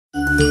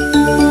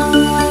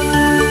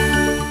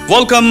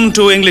Welcome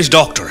to English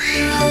doctor.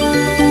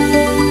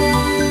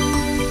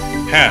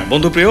 হ্যাঁ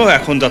বন্ধু প্রিয়,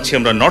 এখন যাচ্ছি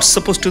আমরা নট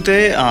সাপোজ টুতে।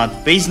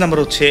 পেজ নাম্বার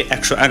হচ্ছে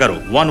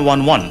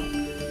 111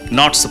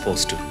 নট সাপোজ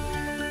টু।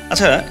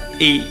 আচ্ছা,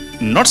 এই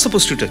নট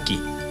সাপোজ টুটা কি?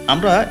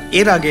 আমরা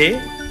এর আগে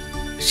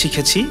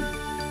শিখেছি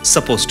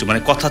সাপোজ টু, মানে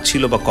কথা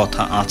ছিল বা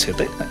কথা আছে,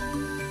 তাই না?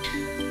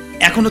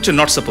 এখন হচ্ছে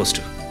নট সাপোজ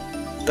টু।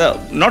 তা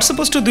নট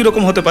সাপোজ টু দুই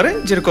রকম হতে পারে,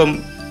 যেরকম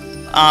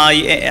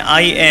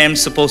I am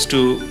suppose to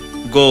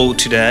go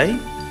today,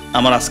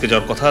 আমার আজকে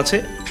যাওয়ার কথা আছে।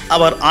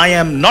 আবার I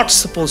am not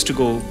suppose to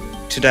go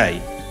today,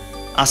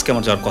 আজকে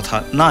আমার যাওয়ার কথা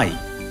নাই।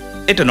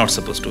 এটা নট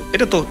সাপোজ টু।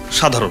 এটা তো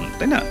সাধারণ,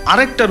 তাই না?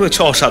 আরেকটা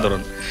রয়েছে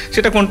অসাধারণ।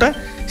 সেটা কোনটা?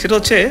 সেটা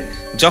হচ্ছে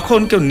যখন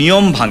কেউ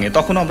নিয়ম ভাঙে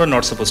তখন আমরা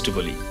নট সাপোজ টু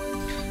বলি।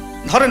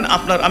 ধরেন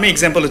আমি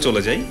এক্সাম্পলে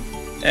চলে যাই।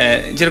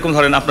 যেরকম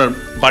ধরেন আপনার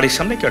বাড়ির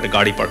সামনে কেউ একটা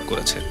গাড়ি পার্ক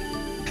করেছে।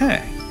 হ্যাঁ,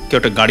 কেউ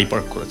একটা গাড়ি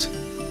পার্ক করেছে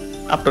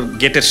আপনার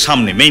গেটের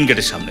সামনে, মেইন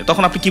গেটের সামনে।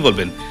 তখন আপনি কি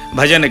বলবেন?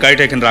 ভাইজান,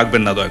 গাড়িটা এখানে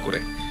রাখবেন না দয়া করে।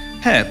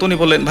 হ্যাঁ, তো উনি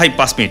বললেন, ভাই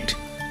 5 মিনিট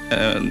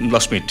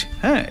 10 মিনিট,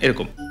 হ্যাঁ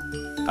এরকম,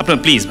 আপনার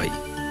প্লিজ ভাই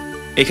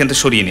এখান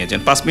থেকে সরিয়ে নিয়ে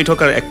যান। 5 মিনিট হোক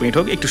আর 1 মিনিট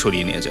হোক, একটু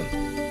সরিয়ে নিয়ে যান,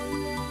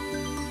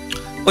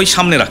 ওই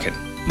সামনে রাখেন।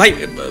 ভাই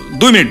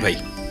 2 মিনিট ভাই।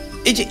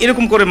 এই যে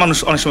এরকম করে মানুষ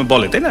অনেক সময়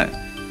বলে, তাই না?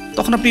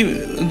 তখন আপনি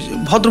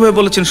ভদ্রভাবে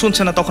বলেছেন,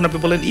 শুনছেন না, তখন আপনি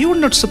বলেন, you are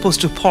not suppose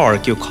two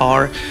park your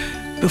car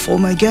before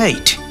my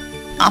gate.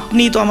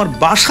 আপনি তো আমার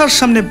বাসার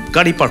সামনে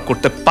গাড়ি পার্ক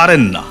করতে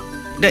পারেন না।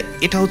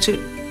 এটা হচ্ছে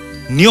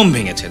নিয়ম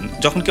ভেঙেছেন।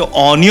 যখন কেউ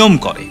অনিয়ম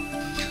করে,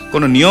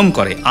 কোনো নিয়ম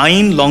করে,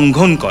 আইন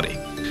লঙ্ঘন করে,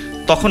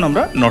 তখন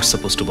আমরা নট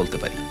সাপোজ টু বলতে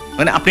পারি।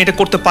 মানে আপনি এটা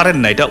করতে পারেন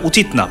না, এটা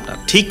উচিত না, আপনার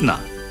ঠিক না,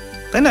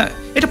 তাই না?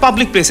 এটা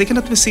পাবলিক প্লেস, এখানে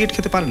আপনি সিগারেট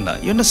খেতে পারেন না।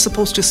 You are not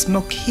suppose to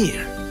smoke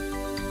here,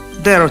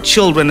 there our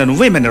children and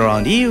women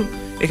around you.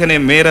 এখানে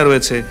মেয়েরা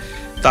রয়েছে,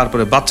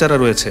 তারপরে বাচ্চারা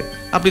রয়েছে,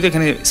 আপনি তো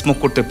এখানে স্মোক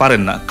করতে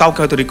পারেন না। কাউকে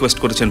হয়তো রিকোয়েস্ট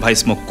করেছেন, ভাই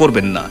স্মোক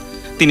করবেন না,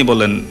 তিনি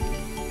বললেন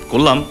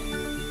করলাম,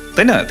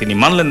 তাই না? তিনি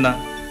মানলেন না।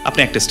 আপনি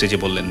একটা স্টেজে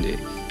বললেন যে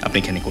আপনি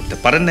এখানে করতে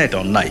পারেন না, এটা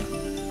অন্যায়,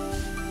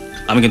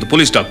 আমি কিন্তু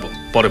পুলিশ ডাকবো,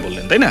 পরে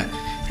বললেন, তাই না?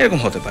 এরকম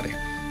হতে পারে।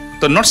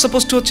 তো নট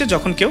সাপোজ টু হচ্ছে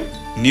যখন কেউ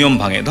নিয়ম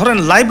ভাঙে। ধরেন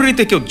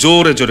লাইব্রেরিতে কেউ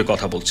জোরে জোরে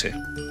কথা বলছে,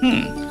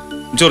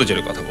 জোরে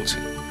জোরে কথা বলছে,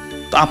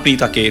 তো আপনি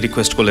তাকে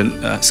রিকোয়েস্ট করলেন,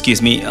 excuse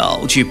me,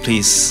 would you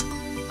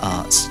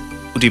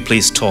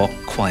please talk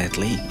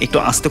quietly, একটু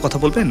আস্তে কথা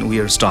বলবেন, উই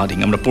আর স্টাডিং,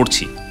 আমরা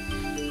পড়ছি।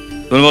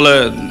 তুমি বলে,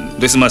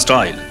 দিস ইজ মাই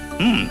স্টাইল।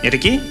 এটা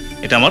কি?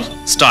 এটা আমার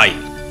স্টাইল,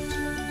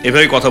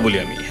 এভাবেই কথা বলি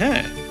আমি।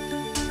 হ্যাঁ,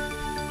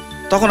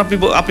 তখন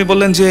আপনি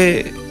বললেন যে,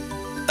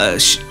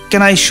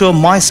 can I show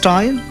my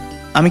style,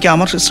 আমি কি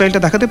আমার স্টাইলটা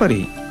দেখাতে পারি?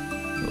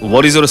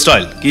 What is your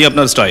style? কি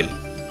আপনার স্টাইল?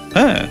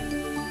 হ্যাঁ,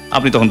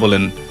 আপনি তখন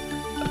বলেন,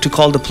 টু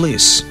কল দ্য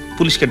পুলিশ,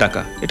 পুলিশকে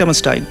ডাকা, এটা আমার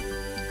স্টাইল।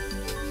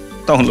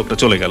 তখন লোকটা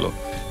চলে গেল।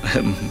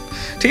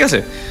 ঠিক আছে?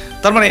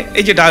 তার মানে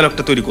এই যে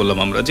ডায়ালগটা তৈরি করলাম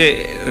আমরা, যে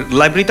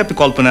লাইব্রেরিতে আপনি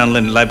কল্পনা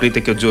আনলেন, লাইব্রেরিতে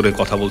কেউ জোরে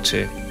কথা বলছে,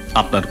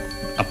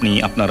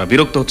 আপনারা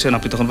বিরক্ত হচ্ছেন,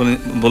 আপনি তখন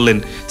বললেন,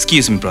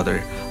 excuse me brother,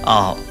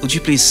 would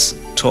you please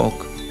talk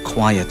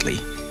quietly,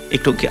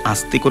 একটু কি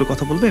আস্তে করে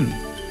কথা বলবেন?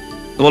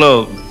 বলো,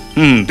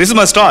 this is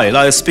my style,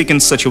 I speak in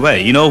such a way,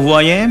 you know who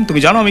I am, তুমি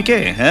জানো আমি কে?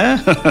 হ্যাঁ।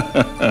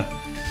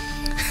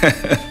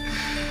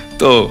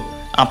 তো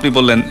আপনি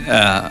বললেন,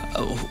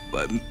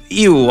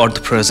 you are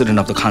the president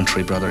of the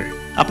country brother,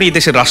 আপনি এই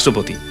দেশের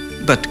রাষ্ট্রপতি,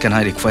 but can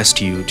I request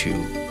you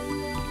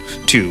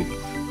to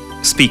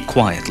speak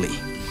quietly.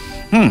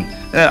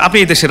 আপনি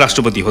এই দেশের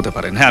রাষ্ট্রপতি হতে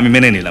পারেন, হ্যাঁ আমি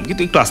মেনে নিলাম,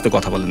 কিন্তু একটু আস্তে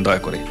কথা বলেন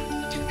দয়া করে।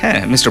 হ্যাঁ,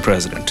 মিস্টার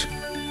প্রেসিডেন্ট।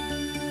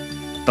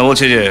 তা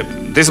বলছে যে,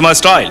 this is my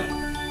style,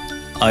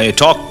 I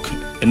talk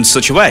in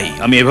such a way,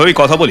 আমি এভাবেই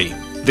কথা বলি,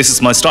 দিস ইজ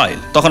মাই স্টাইল।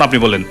 তখন আপনি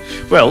বলেন,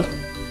 well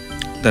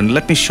then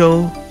let me show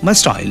my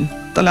style,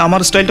 তাহলে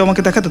আমার স্টাইলটা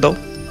আমাকে দেখাতে দাও।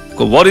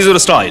 What is your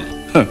style?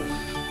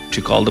 To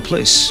call the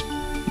police,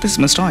 this is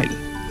my style.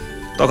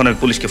 তখন আমি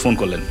পুলিশকে ফোন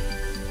করলেন।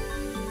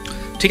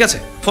 ঠিক আছে,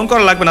 ফোন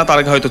করা লাগবে না, তার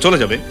আগে হয়তো চলে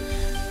যাবে।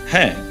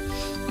 হ্যাঁ,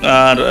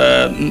 আর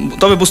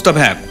তবে বুঝতে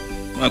হবে, হ্যাঁ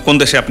কোন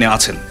দেশে আপনি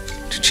আছেন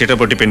সেটার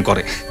উপর ডিপেন্ড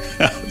করে।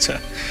 আচ্ছা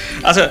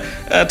আচ্ছা,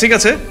 ঠিক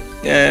আছে।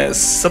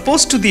 সাপোজ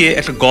টু দিয়ে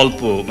একটা গল্প,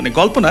 মানে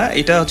গল্প না,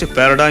 এটা হচ্ছে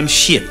প্যারাডাইম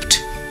শিফট।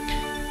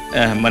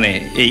 মানে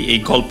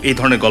এই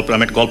ধরনের গল্প,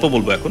 আমি একটা গল্প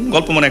বলবো এখন।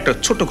 গল্প মানে একটা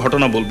ছোট্ট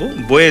ঘটনা বলবো।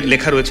 বইয়ের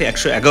লেখা রয়েছে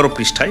 111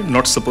 পৃষ্ঠায়,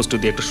 নট সাপোজ টু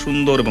দিয়ে একটা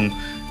সুন্দর এবং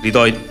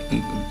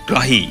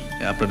হৃদয়গ্রাহী,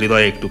 আপনার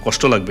হৃদয়ে একটু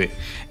কষ্ট লাগবে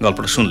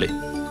গল্পটা শুনলে।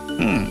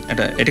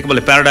 এটাকে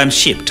বলে প্যারাডাইম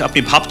শিফট। আপনি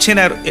ভাবছেন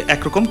আর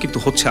একরকম, কিন্তু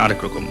হচ্ছে আরেক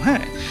রকম।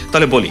 হ্যাঁ,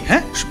 তাহলে বলি,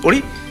 হ্যাঁ পড়ি,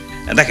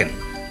 দেখেন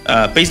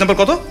পেজ নাম্বার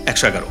কত?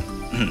 111।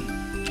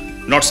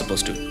 Not suppose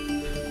two.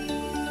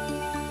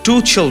 Two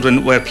children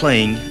were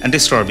playing and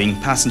disturbing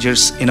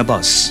passengers in a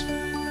bus.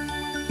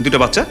 দুটো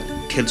বাচ্চা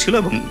খেলছিল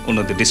এবং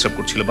অন্যদের ডিস্টার্ব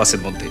করছিল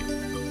বাসের মধ্যে।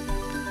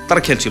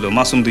 তারা খেলছিল,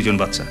 মাসুম দুজন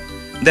বাচ্চা।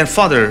 Their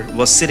father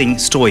was sitting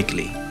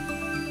stoically.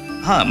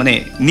 হ্যাঁ, মানে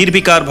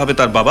নির্বিকারভাবে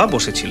তার বাবা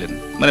বসেছিলেন,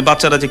 মানে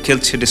বাচ্চারা যে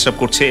খেলছে, ডিস্টার্ব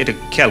করছে, এটা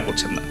খেয়াল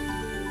করছেন না।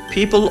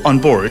 People on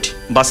board,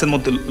 বাসের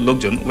মধ্যে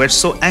লোকজন, were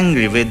so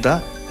angry with the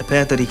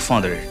apathetic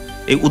father.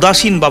 এই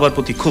উদাসীন বাবার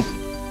প্রতি খুব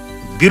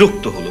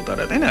বিরক্ত হলো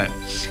তারা, তাই না?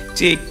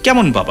 যে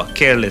কেমন বাবা,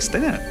 কেয়ারলেস,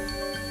 তাই না?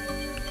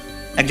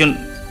 একজন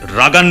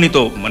রাগান্বিত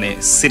মানে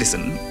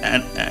সিটিজেন,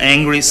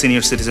 অ্যাংরি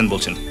সিনিয়র সিটিজেন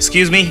বলছেন,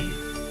 excuse me,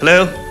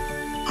 hello,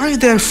 are you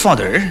their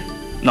father?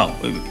 না,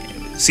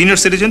 সিনিয়র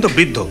সিটিজেন তো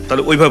বৃদ্ধ,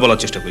 তাহলে ওইভাবে বলার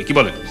চেষ্টা করি। কি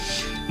বলেন?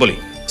 বলি,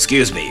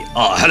 excuse me,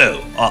 hello,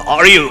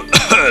 are you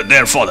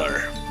their father?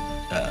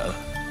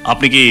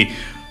 আপনি কি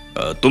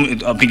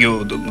আপনি কি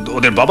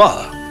ওদের বাবা?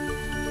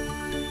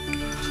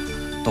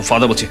 তো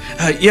ফাদার বলছে,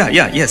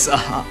 yes,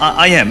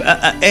 I am.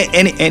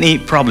 Any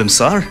problem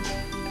sir?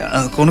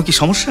 কোনো কি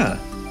সমস্যা?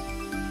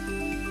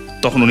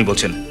 তখন উনি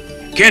বলছেন,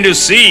 can you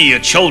see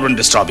your children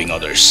disturbing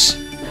others?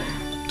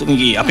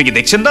 আপনি কি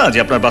দেখছেন না যে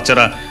আপনার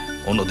বাচ্চারা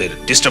অন্যদের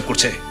ডিস্টার্ব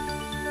করছে?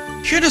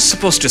 You R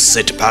supposed to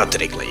seat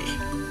প্যাথেটিকলি।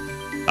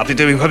 আপনি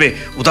তো এইভাবে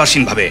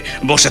উদাসীনভাবে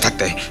বসে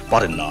থাকতে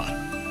পারেন না।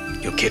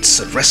 Your kids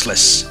are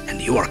restless and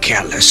you are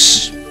careless.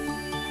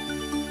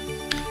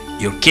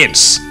 Your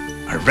kids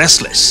are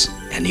restless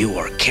and you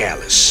are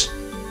careless.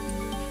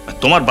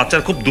 তোমার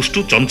বাচ্চার খুব দুষ্টু,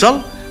 চঞ্চল,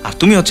 আর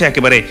তুমি হচ্ছে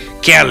একেবারে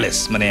কেয়ারলেস,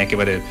 মানে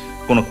একেবারে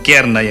কোনো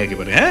কেয়ার নাই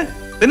একেবারে, হ্যাঁ,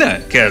 তাই না?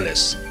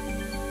 কেয়ারলেস,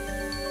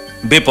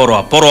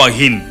 বেপরোয়া,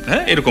 পরোয়াহীন,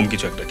 হ্যাঁ, এরকম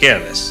কিছু একটা,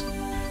 কেয়ারলেস।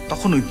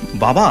 তখন ওই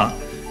বাবা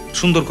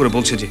সুন্দর করে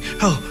বলছে যে,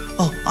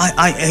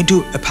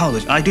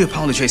 I do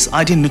apologize,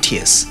 I didn't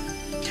notice.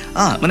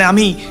 মানে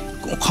আমি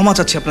ক্ষমা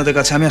চাচ্ছি আপনাদের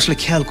কাছে, আমি আসলে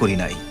খেয়াল করি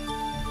নাই।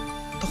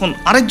 তখন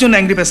আরেকজন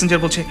অ্যাংরি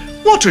প্যাসেঞ্জার বলছে,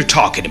 what are you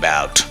talking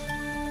about?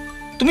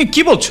 তুমি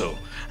কি বলছো?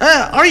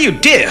 Are you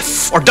deaf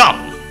or Dam?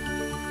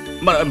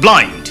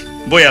 Blind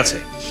বই আছে,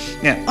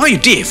 are you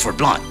deaf or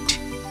blind?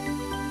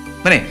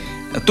 মানে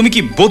তুমি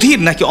কি বধির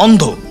নাকি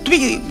অন্ধ? তুমি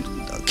কি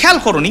খেয়াল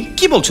করোনি?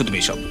 কি বলছো তুমি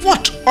সব?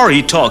 What are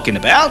you talking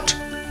about?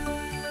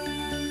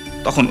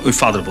 তখন ওই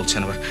ফাদার বলছেন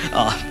আবার,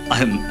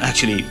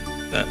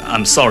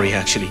 I'm sorry,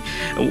 actually.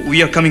 We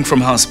are coming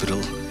from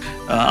hospital.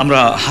 আমরা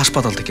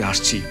হাসপাতাল থেকে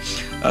আসছি।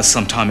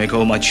 Some time ago,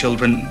 my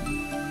children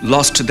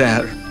lost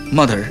their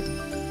mother.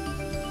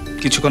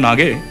 কিছুক্ষণ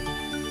আগে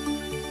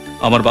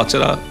আমার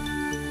বাচ্চারা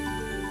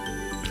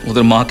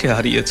ওদের মাকে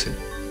হারিয়েছে।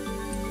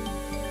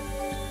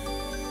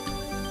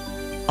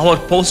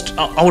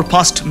 Our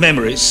past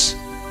memories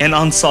and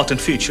uncertain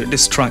future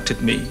distracted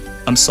me.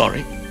 I'm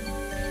sorry.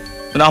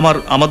 মানে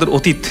আমাদের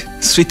অতীত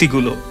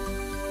স্মৃতিগুলো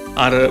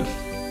আর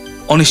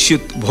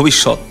অনিশ্চিত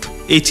ভবিষ্যৎ,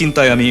 এই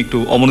চিন্তায় আমি একটু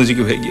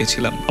অমনোযোগী হয়ে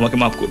গিয়েছিলাম, আমাকে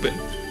মাফ করবেন।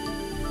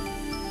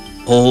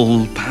 All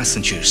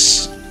passengers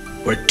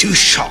were too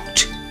shocked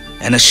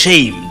and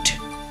ashamed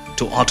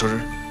to utter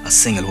a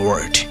single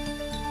word.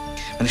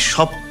 মানে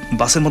সব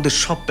বাসের মধ্যে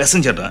সব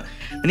প্যাসেঞ্জাররা,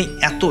 মানে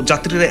এত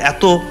যাত্রীরা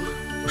এত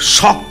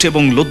শকড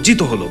এবং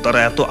লজ্জিত হলো, তারা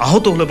এত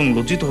আহত হলো এবং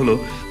লজ্জিত হলো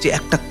যে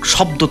একটা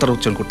শব্দ তারা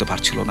উচ্চারণ করতে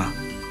পারছিল না,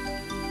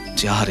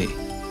 যে আরে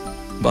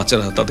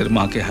বাচ্চারা তাদের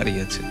মাকে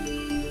হারিয়েছে।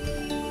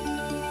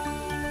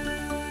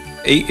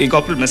 এই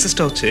গল্পের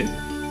মেসেজটা হচ্ছে,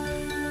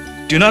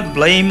 do not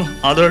blame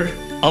other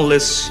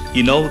unless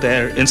you know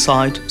there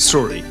inside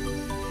story,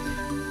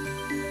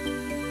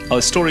 a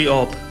story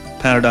of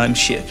paradigm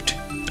shift.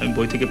 আমি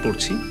বই থেকে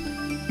পড়ছি,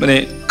 মানে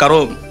কারো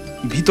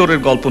ভিতরের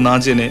গল্প না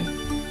জেনে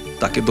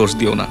তাকে দোষ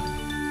দিও না।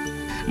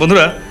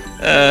 বন্ধুরা,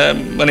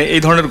 মানে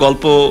এই ধরনের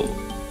গল্প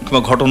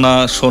কিংবা ঘটনা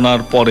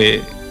শোনার পরে,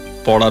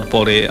 পড়ার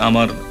পরে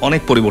আমার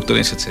অনেক পরিবর্তন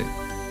এসেছে।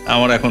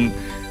 আমার এখন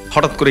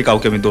হঠাৎ করে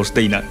কাউকে আমি দোষ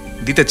দেই না,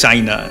 দিতে চাই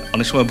না।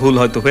 অনেক সময় ভুল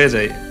হয়তো হয়ে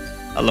যায়,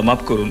 আল্লাহ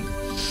মাফ করুন।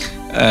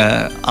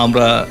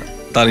 আমরা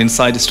তার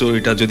ইনসাইড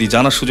স্টোরিটা যদি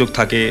জানার সুযোগ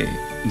থাকে,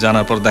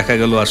 জানার পর দেখা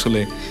গেল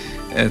আসলে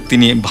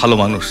তিনি ভালো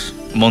মানুষ,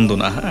 মন্দ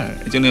না, হ্যাঁ,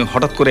 এই জন্য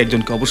হঠাৎ করে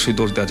একজনকে অবশ্যই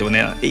দোষ দেওয়া যাবে না।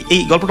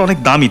 এই গল্পটা অনেক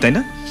দামি, তাই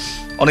না?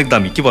 অনেক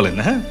দামি, কি বলেন?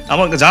 হ্যাঁ,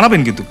 আমাকে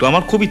জানাবেন কিন্তু একটু,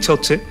 আমার খুব ইচ্ছা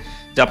হচ্ছে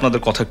যে আপনাদের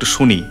কথা একটু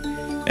শুনি,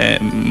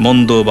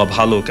 মন্দ বা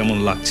ভালো কেমন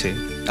লাগছে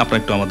আপনারা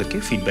একটু আমাদেরকে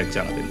ফিডব্যাক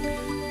জানাবেন।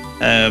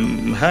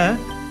 হ্যাঁ,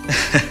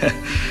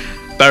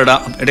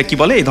 এটা কি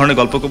বলে, এই ধরনের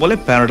গল্পকে বলে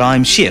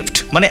প্যারাডাইম শিফট।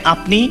 মানে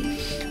আপনি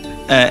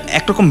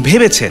একরকম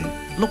ভেবেছেন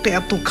লোকটা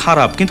এত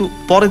খারাপ, কিন্তু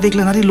পরে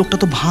দেখলেন আরে লোকটা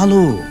তো ভালো,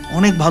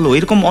 অনেক ভালো।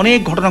 এরকম অনেক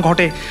ঘটনা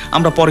ঘটে,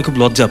 আমরা পরে খুব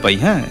লজ্জা পাই।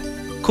 হ্যাঁ,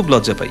 খুব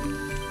লজ্জা পাই।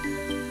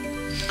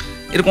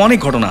 এরকম অনেক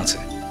ঘটনা আছে।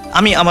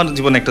 আমি আমার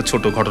জীবনে একটা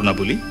ছোট ঘটনা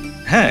বলি।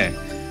 হ্যাঁ,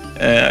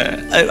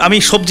 আমি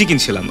সবজি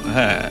কিনছিলাম,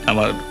 হ্যাঁ,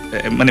 আমার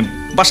মানে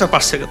বাসার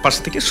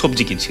পাশে থেকে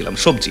সবজি কিনছিলাম।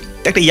 সবজি,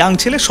 একটা ইয়াং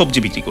ছেলে সবজি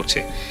বিক্রি করছে,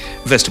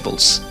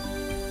 ভেজিটেবলস।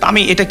 তা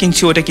আমি এটা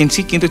কিনছি ওটা কিনছি,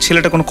 কিন্তু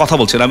ছেলেটা কোনো কথা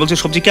বলছে না। আমি বলছি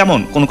সবজি কেমন,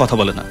 কোনো কথা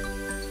বলে না,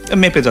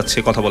 মেপে যাচ্ছে,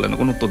 কথা বলে না,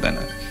 কোনো উত্তর দেয়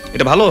না।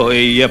 এটা ভালো,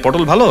 এই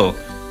পটল ভালো,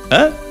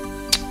 হ্যাঁ,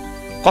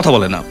 কথা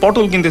বলে না।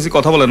 পটল কিনতেছি,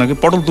 কথা বলে না,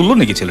 পটল তুললো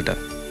নাকি ছেলেটা?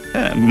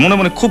 হ্যাঁ, মনে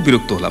মনে খুব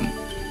বিরক্ত হলাম।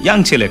 ইয়াং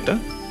ছেলে একটা,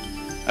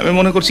 আমি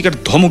মনে করছি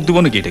একটা ধমক দিব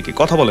নাকি এটাকে,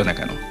 কথা বলে না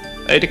কেন,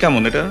 এটা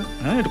কেমন, এটা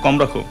হ্যাঁ একটু কম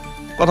রাখো,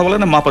 কথা বলে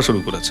না, মাপা শুরু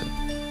করেছে।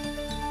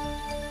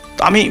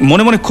 তো আমি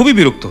মনে মনে খুবই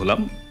বিরক্ত হলাম।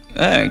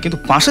 হ্যাঁ, কিন্তু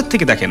পাশের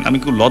থেকে দেখেন, আমি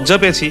খুব লজ্জা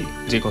পেয়েছি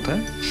যে কথা।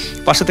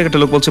 পাশের থেকে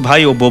একটা লোক বলছে,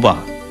 ভাই ও বোবা।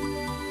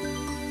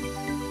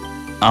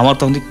 আমার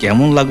তখন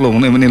কেমন লাগলো,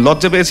 মানে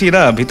লজ্জা পেয়েছি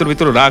না,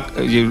 ভিতর রাগ,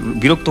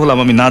 বিরক্ত হলাম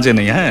আমি না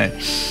জেনে। হ্যাঁ,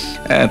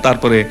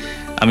 তারপরে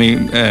আমি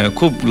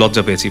খুব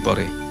লজ্জা পেয়েছি,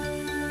 পরে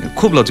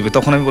খুব লজ্জা পেয়ে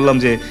তখন আমি বললাম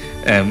যে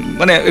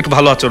মানে একটু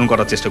ভালো আচরণ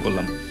করার চেষ্টা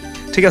করলাম,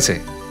 ঠিক আছে।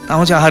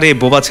 আমার যে আহারে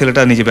বোবা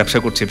ছেলেটা নিজে ব্যবসা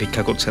করছে,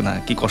 ভিক্ষা করছে না,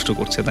 কি কষ্ট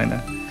করছে, তাই না?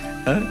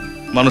 হ্যাঁ,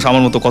 মানুষ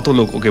আমার মতো কত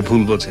লোক ওকে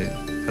ভুল বোঝে,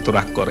 এত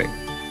রাগ করে।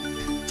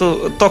 তো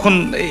তখন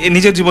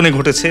নিজের জীবনে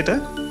ঘটেছে এটা।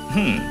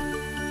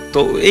 তো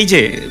এই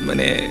যে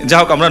মানে যা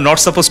হোক, আমরা নট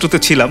সাপোজ টুতে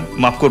ছিলাম,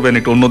 মাফ করবেন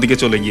একটু অন্যদিকে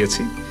চলে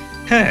গিয়েছি।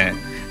 হ্যাঁ,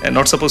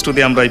 নট সাপোজ টু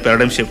দিয়ে আমরা এই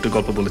প্যারাডাইম শিফটের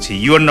গল্প বলেছি।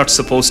 You are not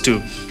suppose two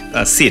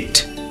seat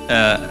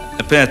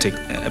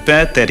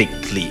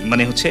অ্যাপ্যাথেটিকলি,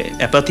 মানে হচ্ছে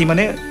অ্যাপ্যাথি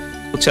মানে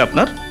হচ্ছে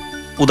আপনার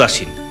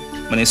উদাসীন,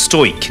 মানে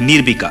স্টোইক,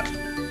 নির্বিকার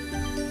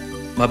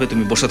ভাবে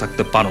তুমি বসে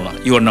থাকতে পারো না।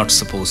 You are not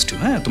suppose two.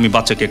 হ্যাঁ, তুমি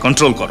বাচ্চাকে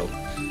কন্ট্রোল করো।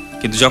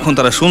 কিন্তু যখন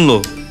তারা শুনলো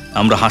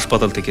আমরা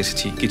হাসপাতাল থেকে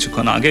এসেছি,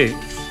 কিছুক্ষণ আগে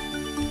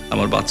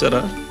আমার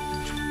বাচ্চারা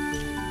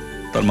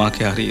তার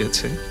মাকে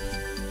হারিয়েছে।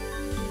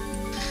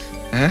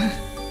 হ্যাঁ,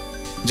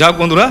 যাক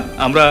বন্ধুরা,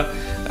 আমরা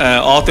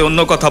অতে অন্য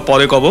কথা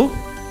পরে কব,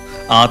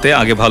 আতে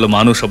আগে ভালো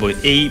মানুষ হবো।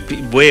 এই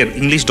বইয়ের,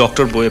 ইংলিশ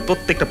ডক্টর বইয়ের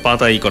প্রত্যেকটা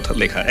পাতা এই কথা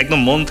লেখা, একদম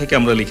মন থেকে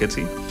আমরা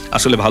লিখেছি।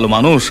 আসলে ভালো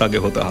মানুষ আগে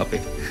হতে হবে,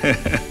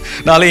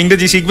 নাহলে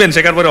ইংরেজি শিখবেন,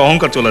 শেখার পরে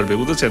অহংকার চলে আসবে,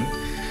 বুঝেছেন?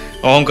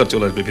 অহংকার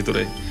চলে আসবে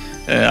ভিতরে।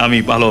 আমি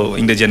ভালো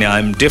ইংরেজি জানি, I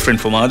am different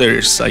from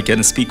others, I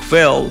can speak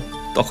well,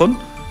 তখন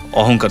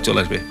অহংকার চলে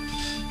আসবে।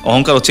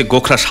 অহংকার হচ্ছে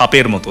গোখরা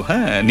সাপের মতো,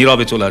 হ্যাঁ,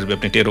 নীরবে চলে আসবে,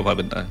 আপনি টেরও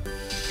পাবেন না।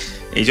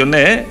 এই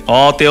জন্যে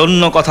অতে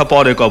অন্য কথা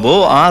পরে কব,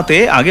 আতে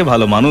আগে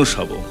ভালো মানুষ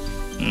হব।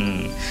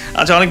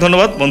 আচ্ছা, অনেক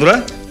ধন্যবাদ বন্ধুরা।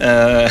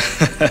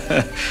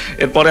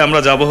 এরপরে আমরা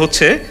যাব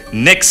হচ্ছে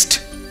নেক্সট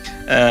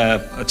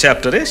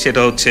চ্যাপ্টারে,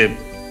 সেটা হচ্ছে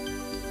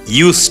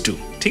ইউজ টু।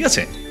 ঠিক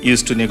আছে,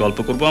 ইউজ টু নিয়ে গল্প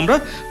করব আমরা।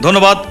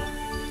 ধন্যবাদ,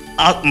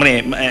 মানে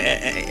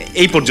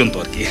এই পর্যন্ত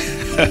আর কি।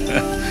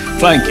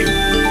 Thank you.